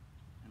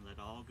 And let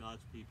all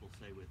God's people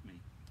say with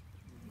me,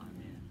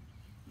 Amen.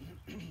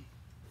 Thank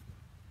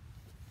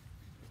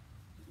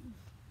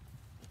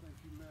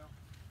you,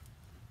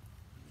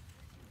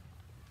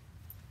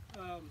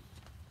 Mel.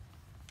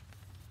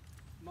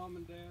 Mom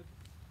and Dad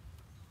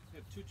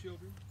have 2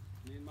 children,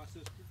 me and my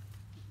sister.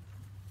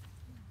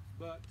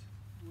 But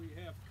we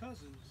have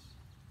cousins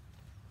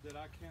that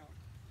I count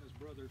as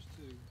brothers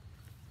too.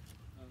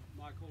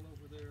 Michael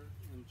over there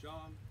and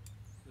John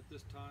at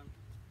this time.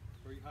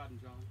 Where are you hiding,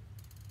 John?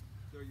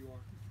 There you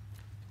are.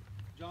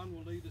 John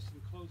will lead us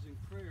in closing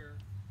prayer,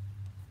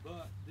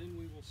 but then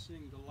we will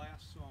sing the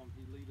last song,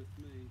 He Leadeth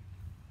Me,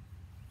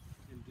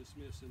 and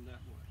dismiss in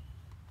that way.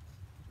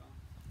 John?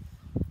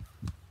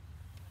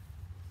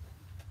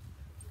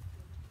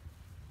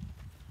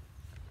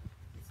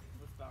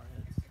 Let's bow our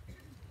heads.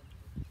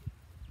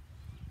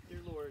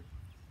 Dear Lord,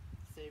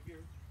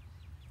 Savior,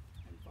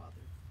 and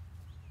Father.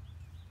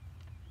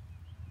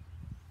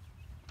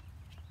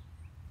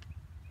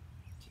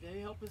 Today,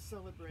 help us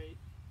celebrate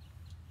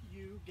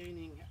you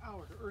gaining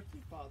our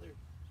earthly Father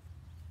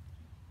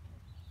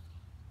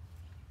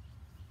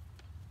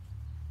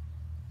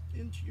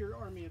into your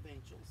army of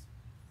angels.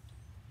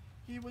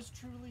 He was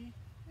truly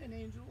an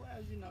angel,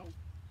 as you know.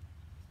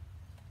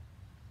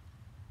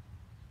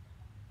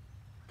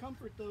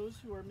 Comfort those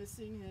who are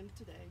missing him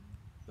today,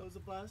 those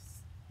of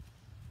us.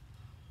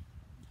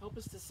 Help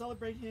us to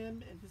celebrate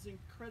him and his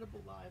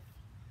incredible life.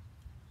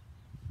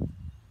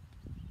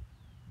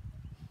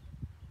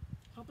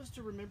 Help us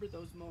to remember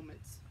those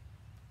moments,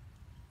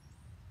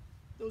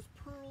 those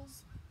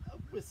pearls of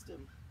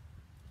wisdom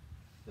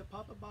that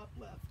Papa Bob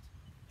left,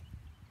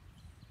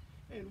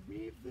 and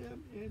weave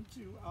them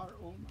into our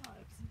own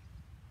lives.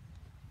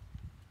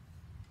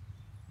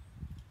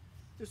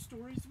 The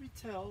stories we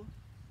tell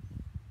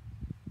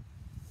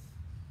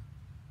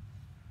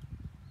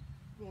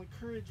will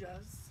encourage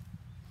us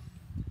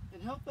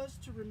and help us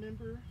to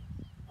remember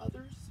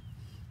others.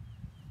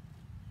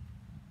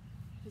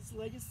 His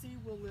legacy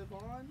will live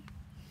on.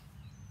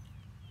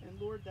 And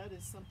Lord, that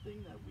is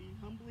something that we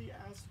humbly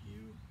ask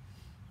you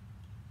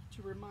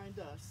to remind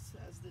us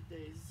as the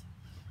days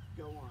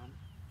go on.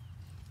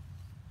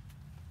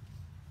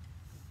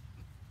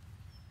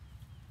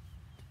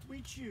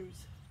 We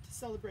choose to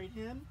celebrate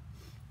him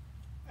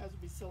as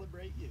we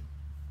celebrate you.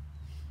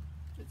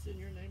 It's in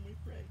your name we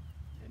pray.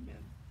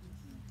 Amen.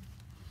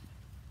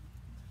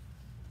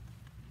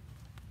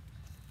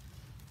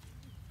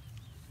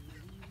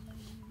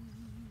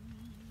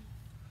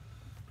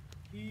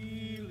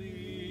 He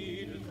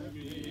leadeth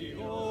me,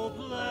 O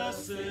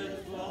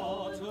blessed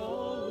thought,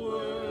 O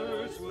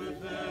words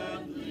with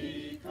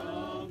heavenly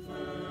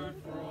comfort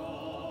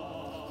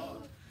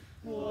fraught.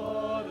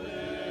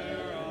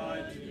 Whate'er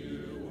I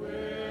do,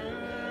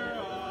 where'er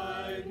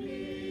I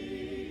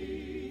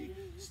be,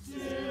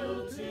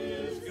 still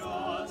 'tis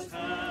God's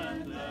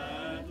hand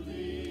that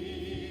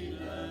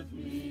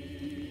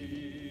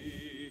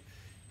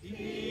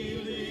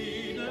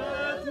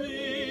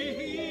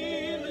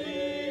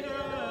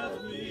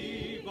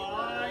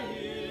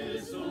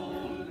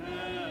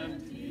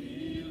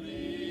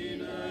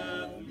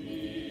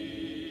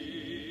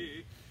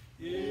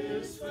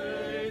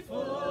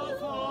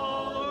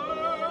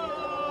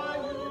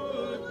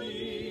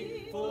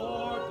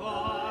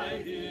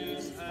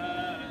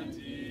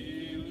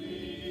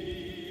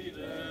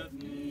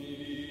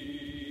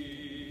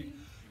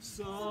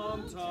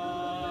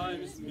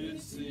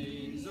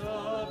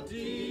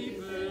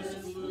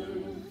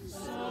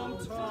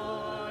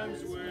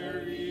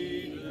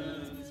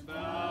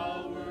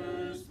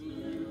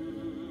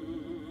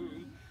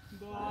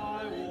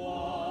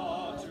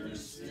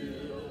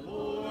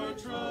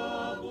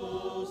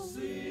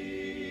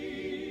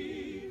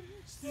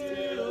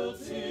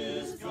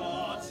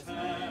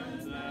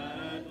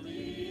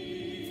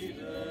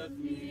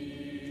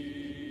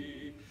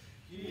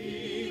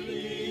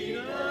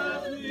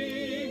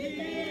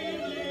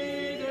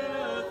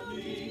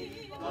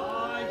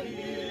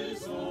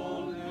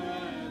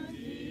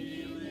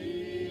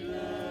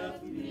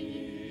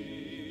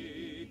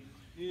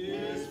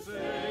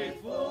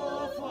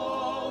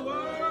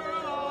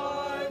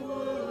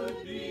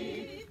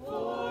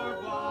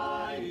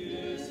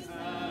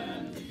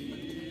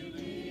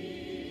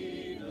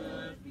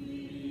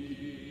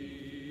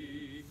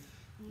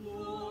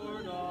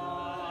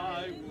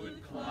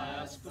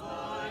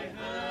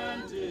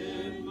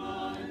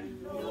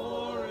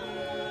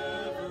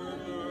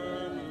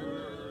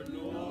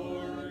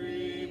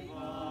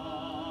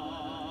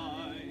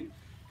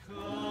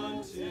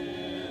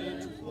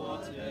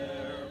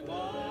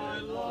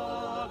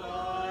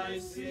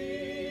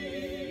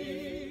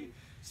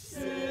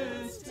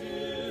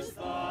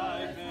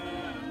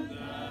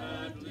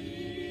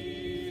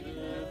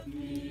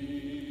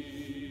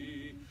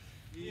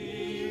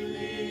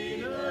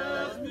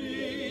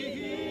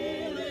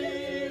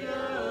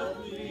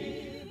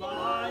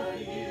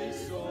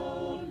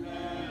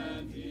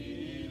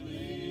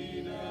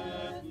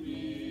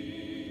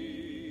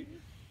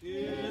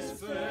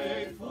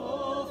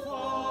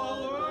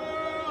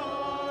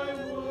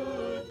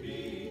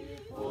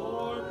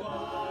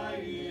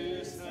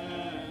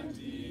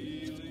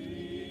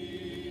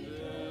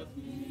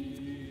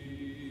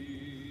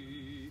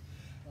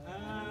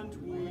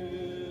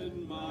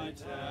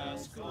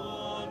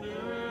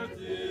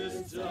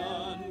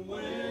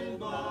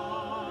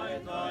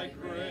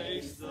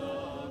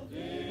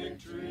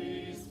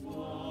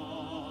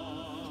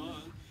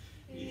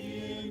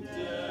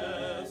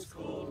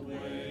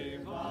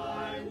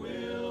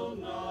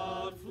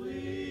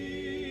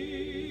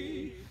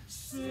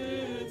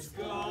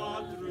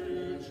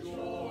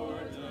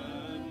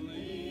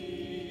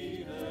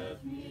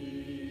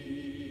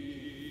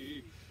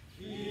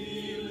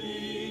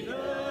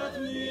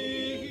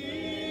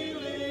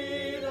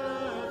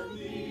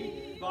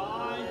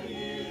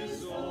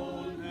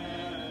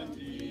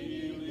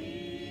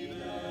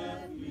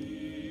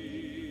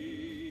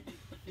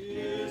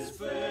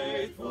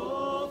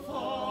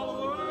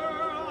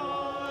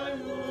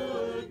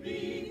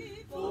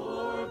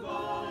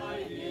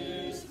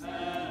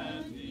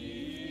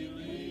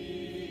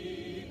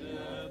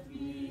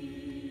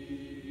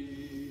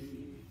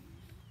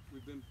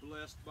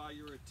by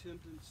your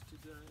attendance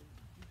today.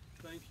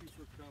 Thank you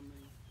for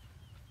coming.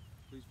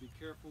 Please be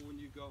careful when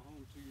you go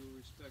home to your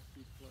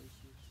respective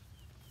places.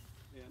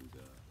 And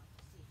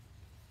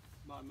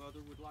my mother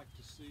would like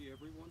to see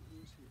everyone who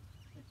is here.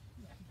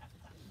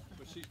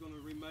 But she's going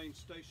to remain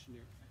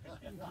stationary.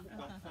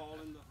 Don't fall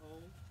in the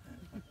hole.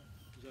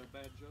 Is that a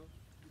bad joke?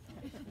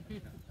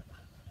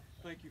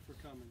 Thank you for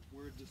coming.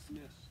 We're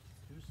dismissed.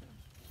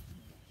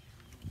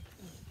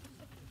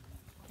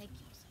 Thank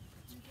you so much.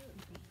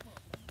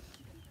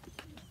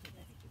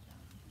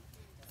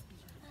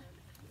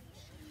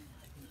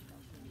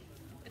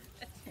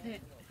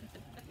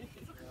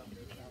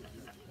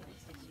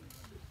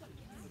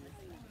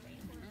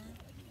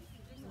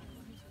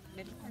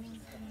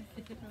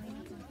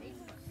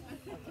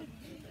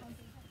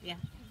 Yeah.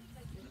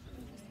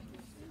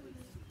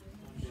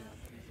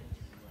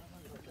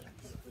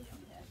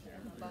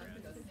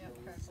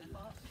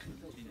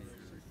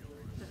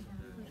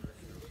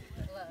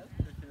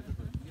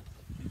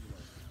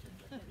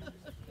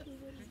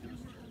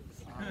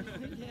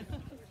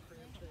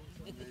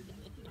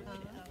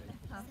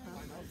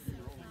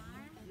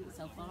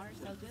 So far,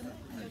 so good.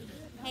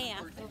 Hey, I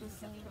feel the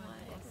same way.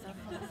 So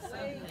far, so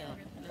good.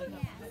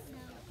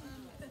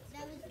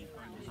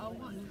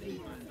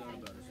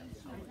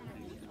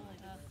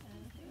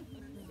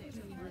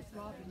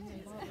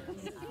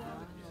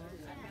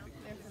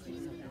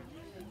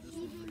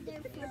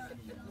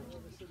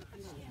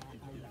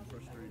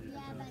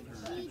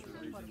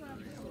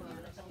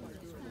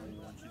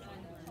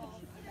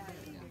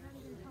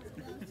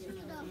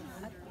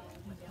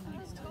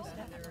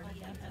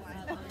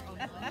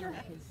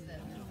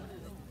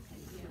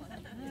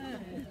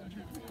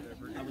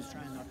 I was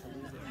trying not to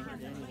lose it. And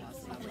Danny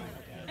lost it. Me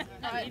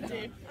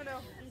too. I know.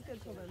 It was good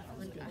till then.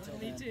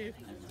 Me too.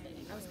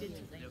 I was good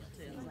till then too. I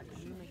was like,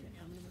 I'm gonna make it.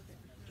 I'm gonna make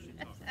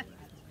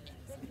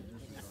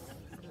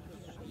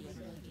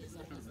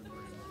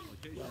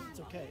it. Well, it's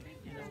okay.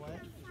 You know what?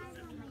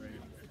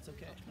 It's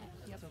okay.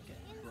 It's okay.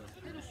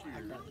 I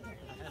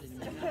had it in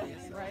my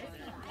eyes. Right?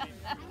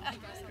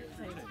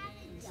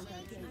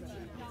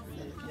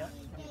 Yep.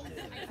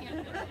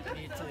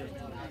 Me too.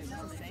 It's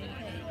the same thing.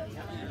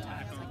 Yep,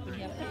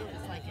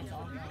 it's like it's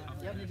all gone.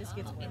 Yep, it just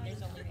gets, and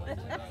there's only one. It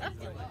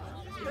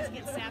just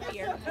gets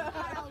sappier.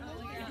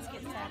 It just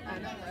gets sappier.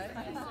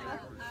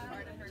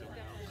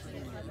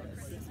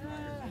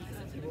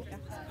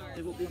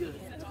 It will be good.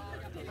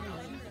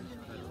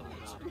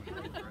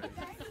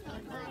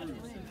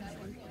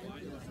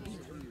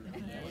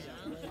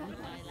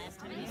 Last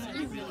time you said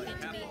you really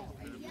good to me.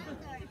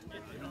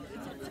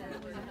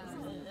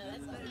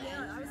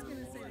 Yeah, I was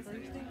gonna say the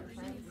same thing.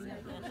 Yeah,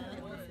 it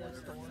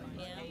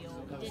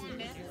didn't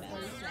matter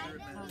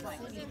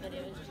but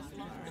it was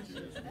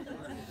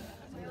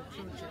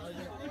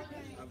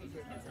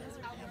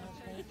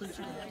just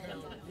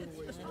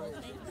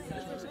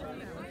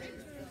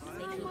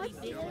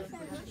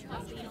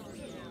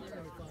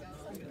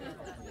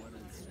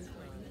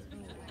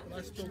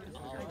I spoke to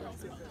all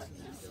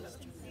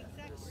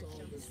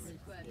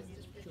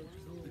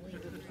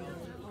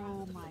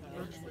oh my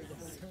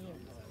goodness.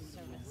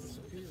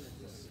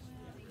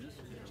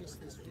 just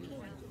this week.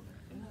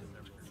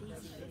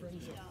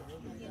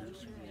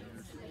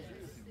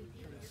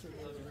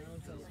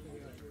 Friends up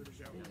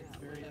It's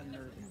very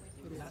unnerving.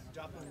 When that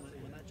Joplin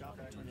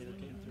tornado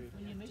came through,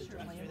 you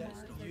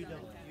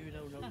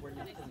don't know where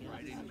nothing is. And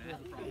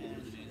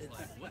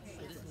it's a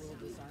little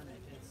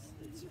disarming.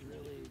 It's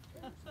really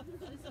a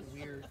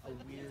weird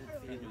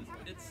feeling.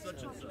 It's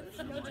such and such.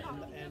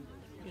 And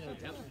you know,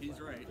 Yep, he's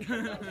right.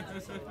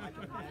 so I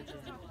can imagine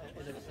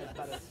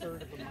about a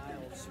third of a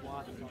mile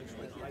swath and just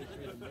went right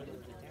through the middle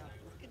of the town.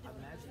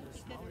 Imagine the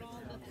smaller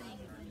towns.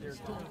 They're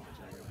gone.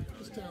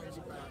 This town is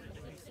about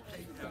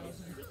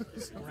 8,000.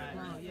 Right.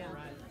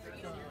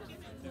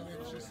 And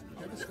it's just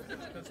devastating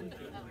because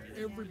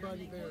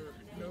everybody there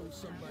knows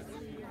somebody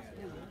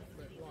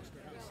that lost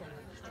their house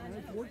somewhere. And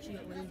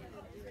unfortunately,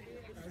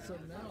 as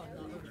of now, I've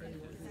not heard of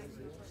anyone who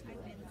has lost their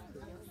house.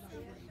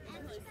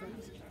 It's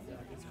crazy.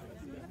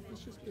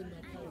 It's just been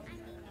that whole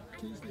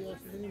Tuesday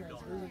afternoon. I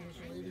was reading this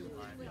lady.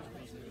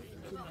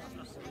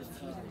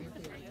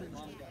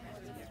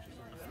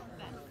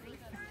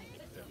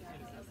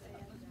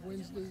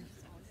 Wednesday,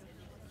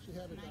 she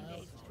had a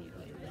dialysis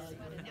treatment.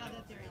 Now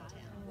that they're in town.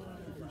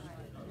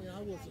 I mean,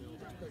 I wasn't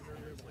expecting her to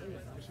live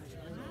forever. She was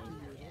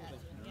 92 years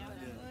old. Yeah,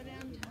 slow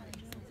down.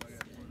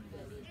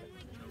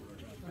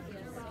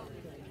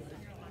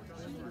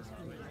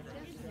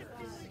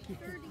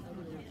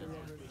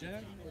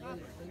 Jack?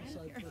 So,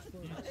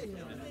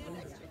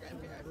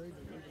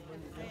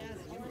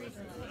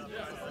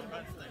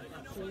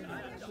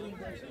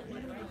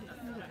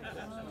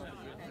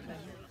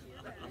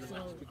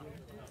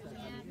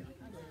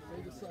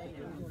 they decided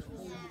they were going to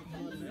hold the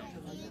money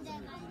until I get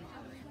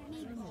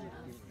you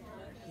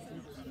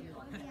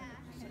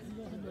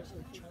know how much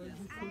they charge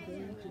you per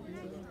day to do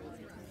that?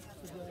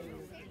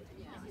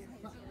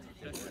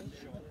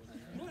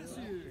 Bless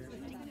you.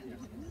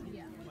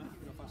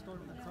 If I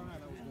started crying, I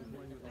was going to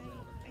blame it on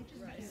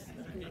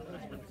that.